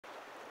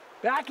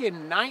Back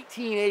in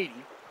 1980,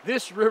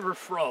 this river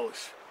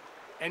froze,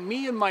 and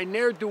me and my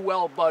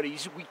ne'er-do-well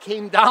buddies, we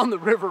came down the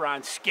river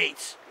on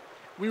skates.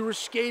 We were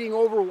skating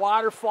over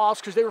waterfalls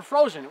because they were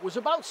frozen. It was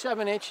about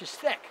 7 inches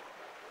thick.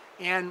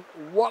 And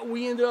what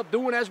we ended up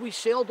doing as we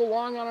sailed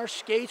along on our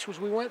skates was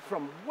we went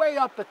from way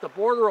up at the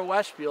border of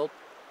Westfield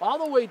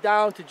all the way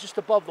down to just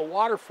above the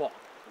waterfall.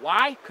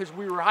 Why? Because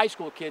we were high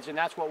school kids and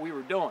that's what we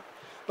were doing.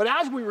 But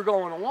as we were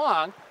going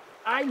along,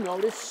 I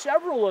noticed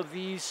several of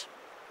these,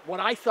 what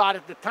I thought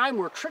at the time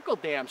were trickle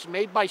dams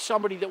made by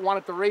somebody that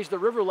wanted to raise the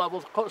river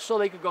level so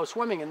they could go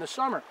swimming in the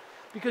summer.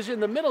 Because in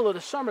the middle of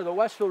the summer, the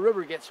Westfield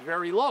River gets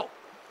very low.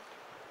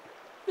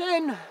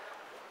 Then,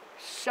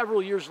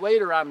 several years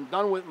later, I'm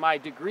done with my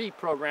degree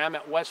program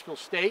at Westfield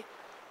State,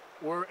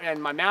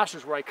 and my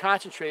master's, where I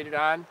concentrated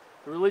on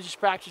the religious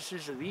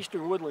practices of the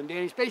Eastern Woodland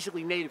Dandies,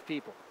 basically native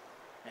people.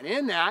 And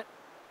in that,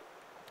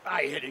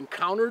 I had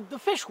encountered the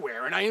fish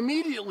weir, and I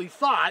immediately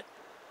thought,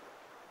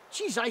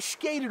 geez, I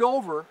skated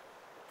over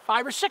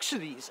 5 or 6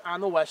 of these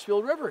on the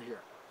Westfield River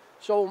here.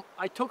 So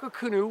I took a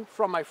canoe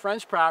from my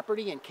friend's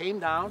property and came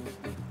down,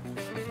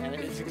 and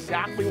it's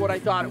exactly what I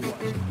thought it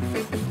was.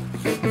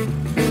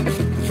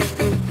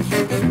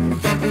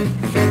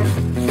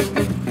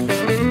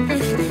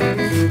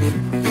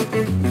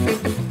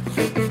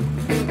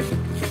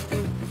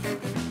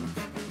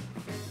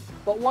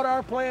 But what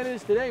our plan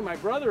is today, my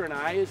brother and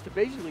I, is to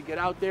basically get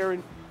out there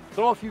and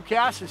throw a few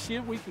casts and see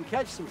if we can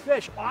catch some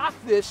fish off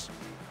this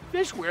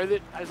fish weir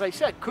that, as I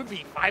said, could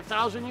be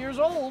 5,000 years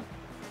old,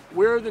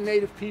 where the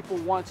native people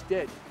once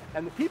did.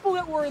 And the people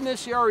that were in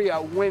this area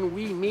when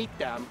we meet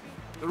them,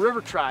 the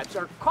river tribes,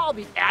 are called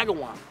the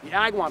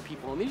Agawam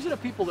people. And these are the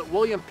people that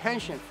William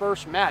Pension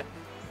first met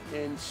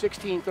in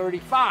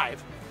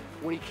 1635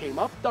 when he came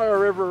up the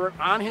river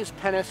on his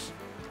pinnace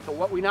to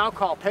what we now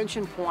call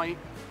Pension Point,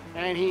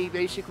 and he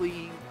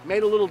basically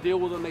made a little deal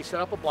with them. They set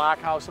up a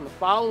blockhouse, and the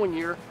following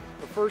year,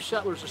 the first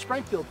settlers of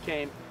Springfield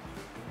came.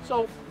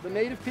 So the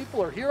native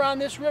people are here on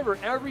this river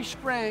every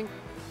spring,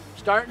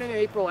 starting in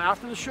April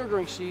after the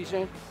sugaring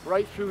season,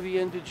 right through the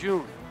end of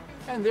June.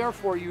 And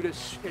therefore you'd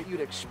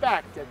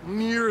expect that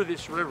near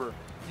this river,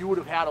 you would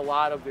have had a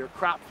lot of their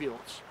crop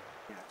fields.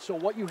 So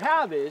what you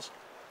have is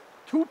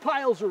 2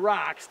 piles of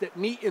rocks that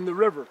meet in the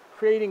river,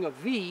 creating a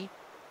V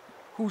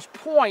whose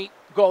point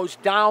goes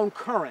down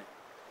current.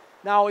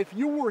 Now, if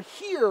you were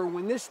here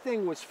when this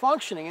thing was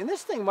functioning, and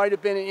this thing might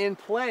have been in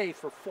play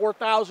for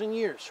 4,000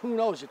 years, who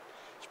knows,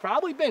 it's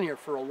probably been here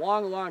for a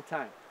long, long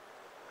time.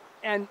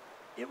 And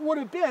it would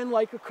have been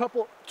like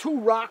 2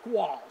 rock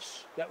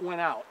walls that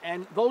went out.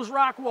 And those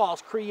rock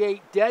walls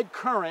create dead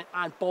current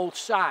on both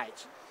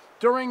sides.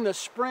 During the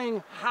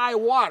spring high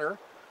water,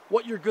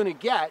 what you're going to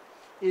get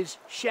is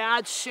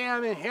shad,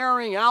 salmon,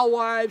 herring,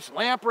 alewives,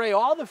 lamprey,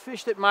 all the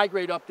fish that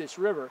migrate up this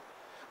river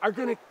are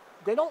going to,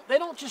 they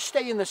don't just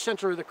stay in the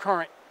center of the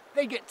current.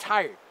 They get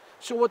tired.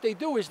 So what they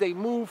do is they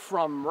move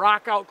from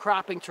rock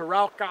outcropping to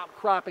rock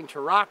outcropping to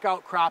rock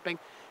outcropping,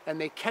 and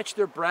they catch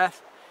their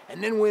breath.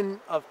 And then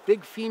when a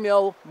big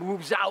female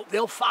moves out,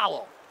 they'll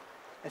follow.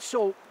 And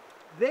so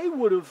they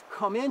would have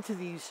come into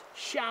these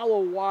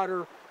shallow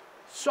water,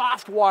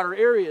 soft water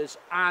areas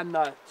on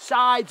the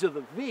sides of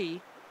the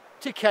V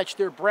to catch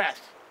their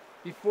breath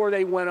before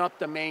they went up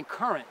the main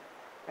current.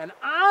 And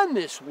on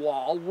this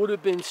wall would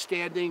have been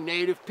standing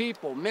native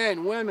people,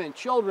 men, women,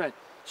 children,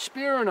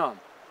 spearing them,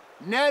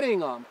 netting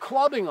them,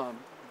 clubbing them.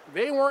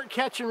 They weren't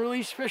catch and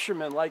release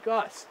fishermen like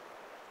us.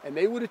 And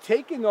they would have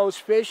taken those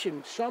fish,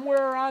 and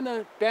somewhere on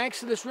the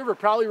banks of this river,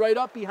 probably right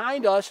up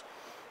behind us,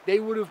 they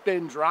would have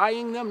been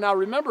drying them. Now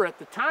remember, at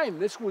the time,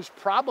 this was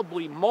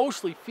probably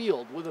mostly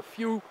field with a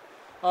few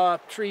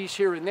trees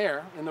here and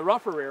there in the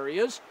rougher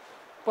areas,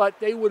 but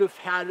they would have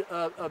had,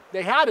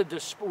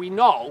 we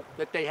know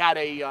that they had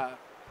a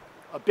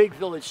big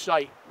village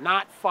site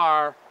not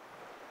far,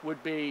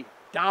 would be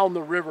down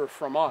the river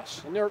from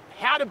us. And there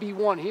had to be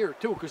one here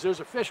too, because there's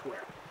a fish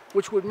weir,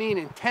 which would mean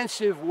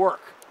intensive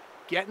work.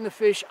 Getting the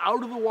fish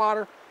out of the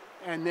water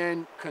and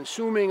then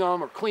consuming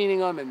them or cleaning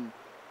them, and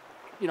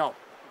you know,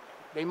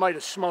 they might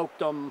have smoked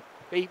them.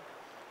 We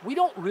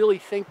don't really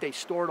think they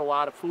stored a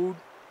lot of food,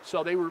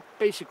 so they were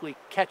basically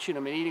catching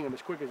them and eating them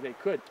as quick as they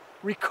could,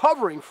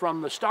 recovering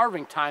from the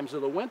starving times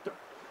of the winter.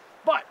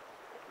 But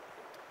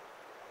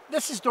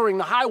this is during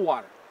the high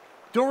water.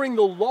 During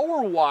the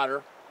lower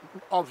water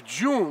of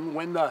June,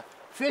 when the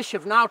fish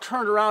have now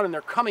turned around and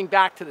they're coming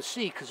back to the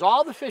sea, because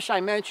all the fish I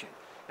mentioned,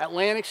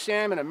 Atlantic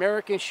salmon,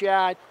 American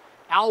shad,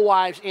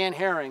 alewives, and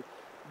herring,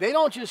 they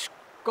don't just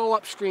go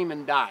upstream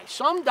and die.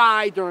 Some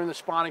die during the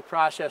spawning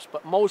process,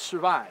 but most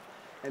survive.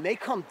 And they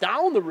come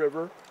down the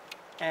river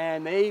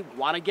and they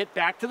want to get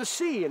back to the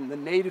sea, and the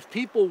native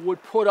people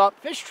would put up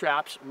fish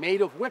traps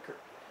made of wicker.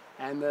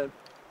 And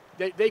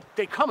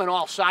they come in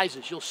all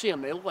sizes. You'll see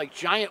them. They look like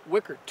giant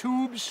wicker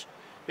tubes.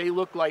 They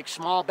look like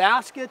small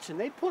baskets, and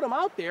they put them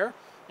out there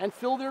and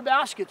fill their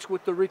baskets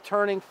with the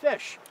returning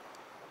fish.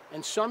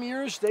 And some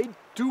years they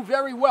do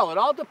very well. It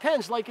all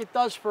depends, like it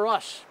does for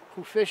us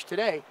who fish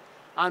today,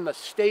 on the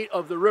state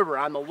of the river,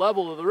 on the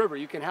level of the river.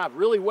 You can have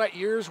really wet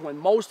years when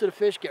most of the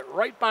fish get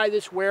right by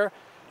this weir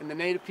and the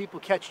native people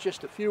catch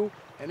just a few,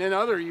 and then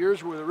other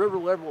years where the river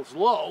level is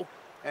low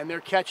and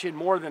they're catching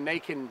more than they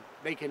can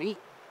eat,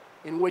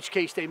 in which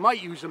case they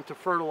might use them to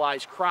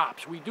fertilize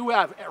crops. We do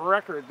have a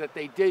record that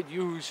they did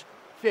use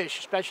fish,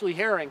 especially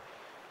herring,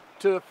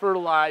 to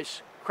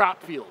fertilize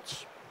crop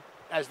fields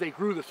as they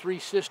grew the Three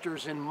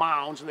Sisters in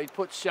mounds, and they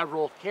put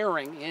several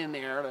herring in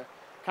there to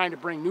kind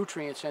of bring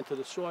nutrients into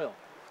the soil.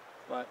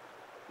 But,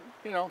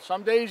 you know,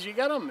 some days you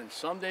get them and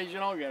some days you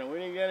don't get them. We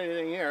didn't get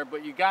anything here,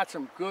 but you got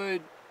some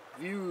good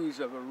views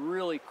of a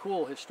really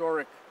cool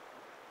historic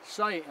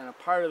site and a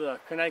part of the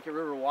Connecticut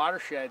River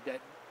watershed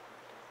that,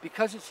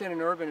 because it's in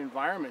an urban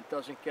environment,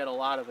 doesn't get a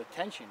lot of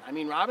attention. I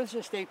mean,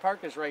 Robinson State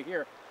Park is right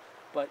here,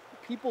 but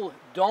people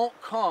don't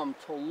come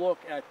to look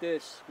at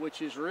this,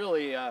 which is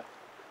really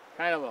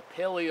kind of a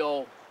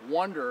paleo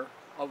wonder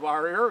of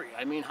our area.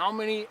 I mean, how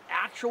many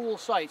actual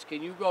sites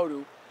can you go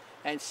to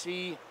and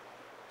see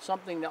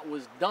something that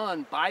was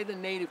done by the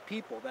native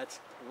people that's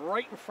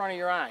right in front of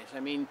your eyes? I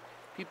mean,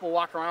 people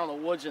walk around the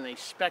woods and they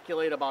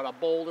speculate about a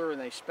boulder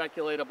and they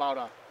speculate about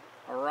a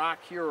rock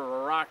here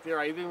or a rock there.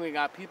 I even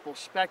got people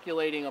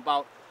speculating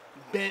about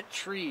bent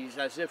trees,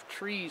 as if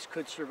trees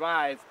could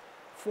survive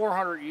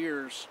 400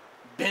 years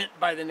bent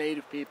by the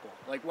native people.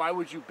 Like, why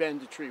would you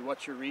bend a tree?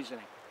 What's your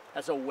reasoning?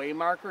 As a way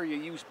marker, you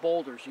use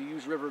boulders, you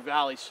use river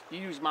valleys, you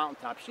use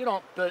mountaintops. You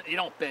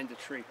don't bend a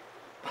tree.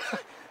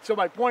 So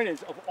my point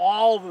is, of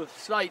all the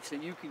sites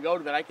that you can go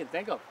to that I can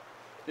think of,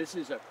 this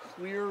is a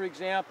clear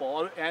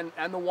example, and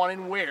the one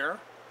in Weir,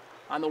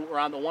 on the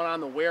one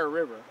on the Weir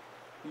River.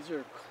 These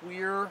are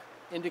clear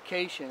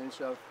indications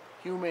of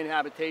human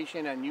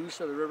habitation and use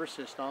of the river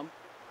system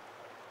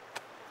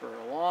for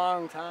a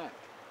long time,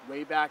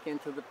 way back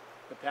into the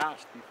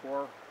past,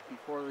 before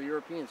the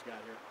Europeans got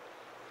here.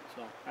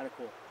 So, kind of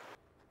cool.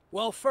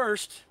 Well,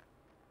 first,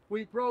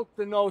 we broke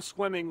the no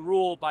swimming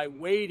rule by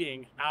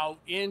wading out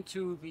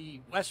into the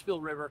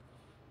Westfield River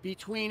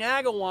between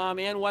Agawam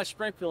and West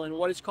Springfield in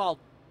what is called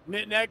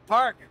Nitneg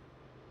Park.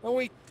 And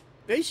we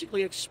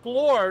basically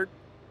explored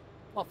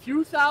a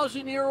few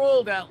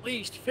thousand-year-old, at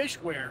least, fish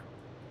weir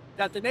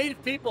that the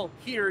native people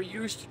here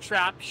used to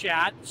trap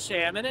shad,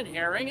 salmon, and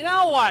herring and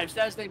alewives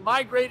as they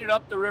migrated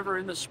up the river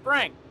in the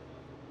spring.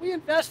 We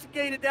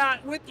investigated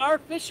that with our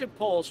fishing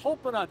poles,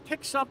 hoping to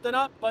pick something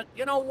up, but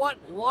you know what?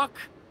 Luck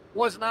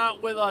was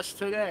not with us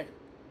today.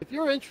 If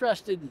you're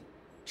interested in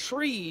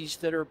trees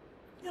that are,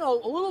 you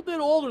know, a little bit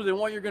older than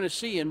what you're going to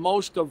see in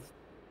most of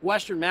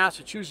western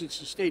Massachusetts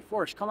and state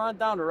forest, come on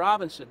down to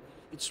Robinson.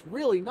 It's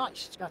really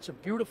nice. It's got some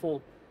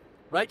beautiful,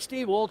 right,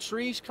 Steve, old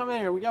trees. Come in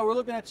here. We're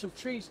looking at some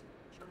trees.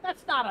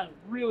 That's not a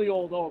really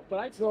old oak, but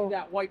I'd say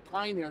that white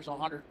pine there is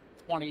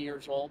 120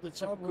 years old.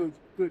 It's a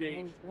good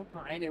age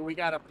pine, and we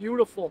got a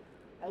beautiful,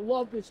 I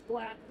love this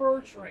black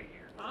birch right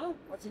here. Huh?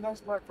 What's a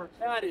nice black birch?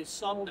 That is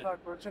something.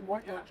 Black birch and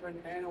white birch right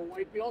And a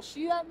white, you don't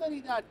see that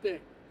many that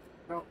big.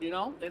 No. You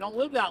know, they don't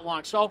live that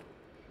long. So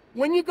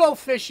when you go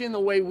fishing the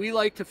way we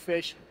like to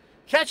fish,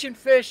 catching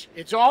fish,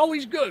 it's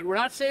always good. We're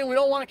not saying we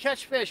don't want to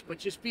catch fish, but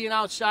just being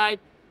outside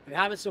and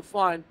having some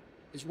fun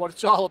is what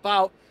it's all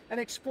about. And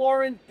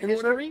exploring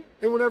history.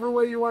 In whatever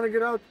way you want to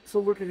get out to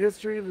look at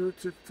history,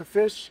 to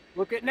fish.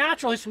 Look at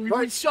natural history.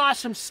 We saw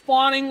some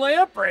spawning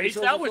lampreys.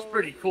 That was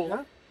pretty cool.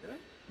 Yeah.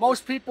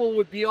 Most people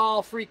would be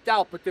all freaked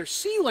out, but there's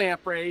sea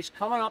lampreys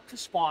coming up to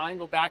spawn and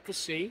go back to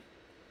sea.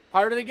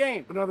 Part of the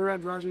game. Another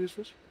androgynous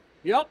fish?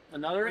 Yep,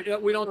 another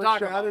we don't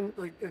talk about.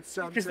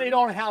 Because they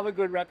don't have a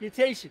good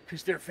reputation,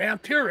 because they're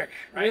vampiric,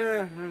 right?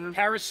 Yeah.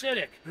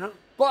 Parasitic. Yeah.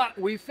 But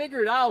we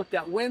figured out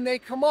that when they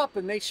come up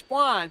and they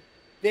spawn,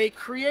 they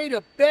create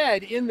a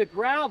bed in the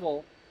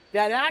gravel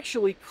that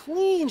actually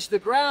cleans the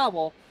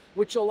gravel,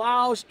 which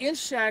allows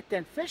insect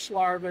and fish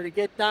larvae to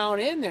get down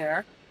in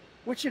there,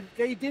 which if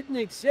they didn't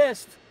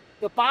exist,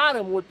 the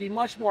bottom would be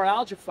much more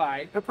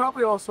algified. And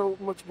probably also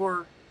much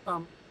more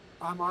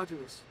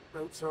homogeneous.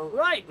 Right? So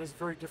it's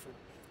very different.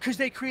 Because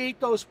they create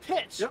those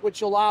pits,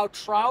 which allow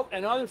trout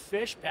and other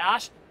fish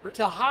bass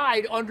to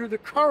hide under the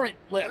current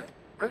lip.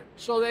 Right.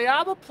 So they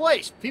have a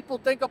place. People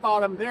think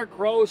about them, they're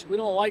gross, we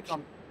don't like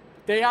them.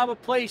 They have a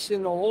place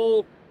in the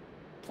whole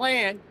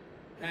plan,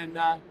 and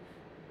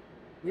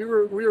we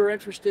were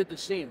interested to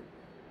see them.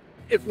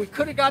 If we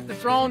could have got the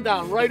drone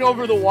down right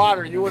over the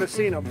water, you would have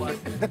seen them, but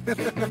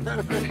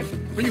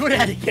you would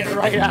have had to get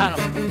right on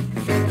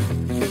them.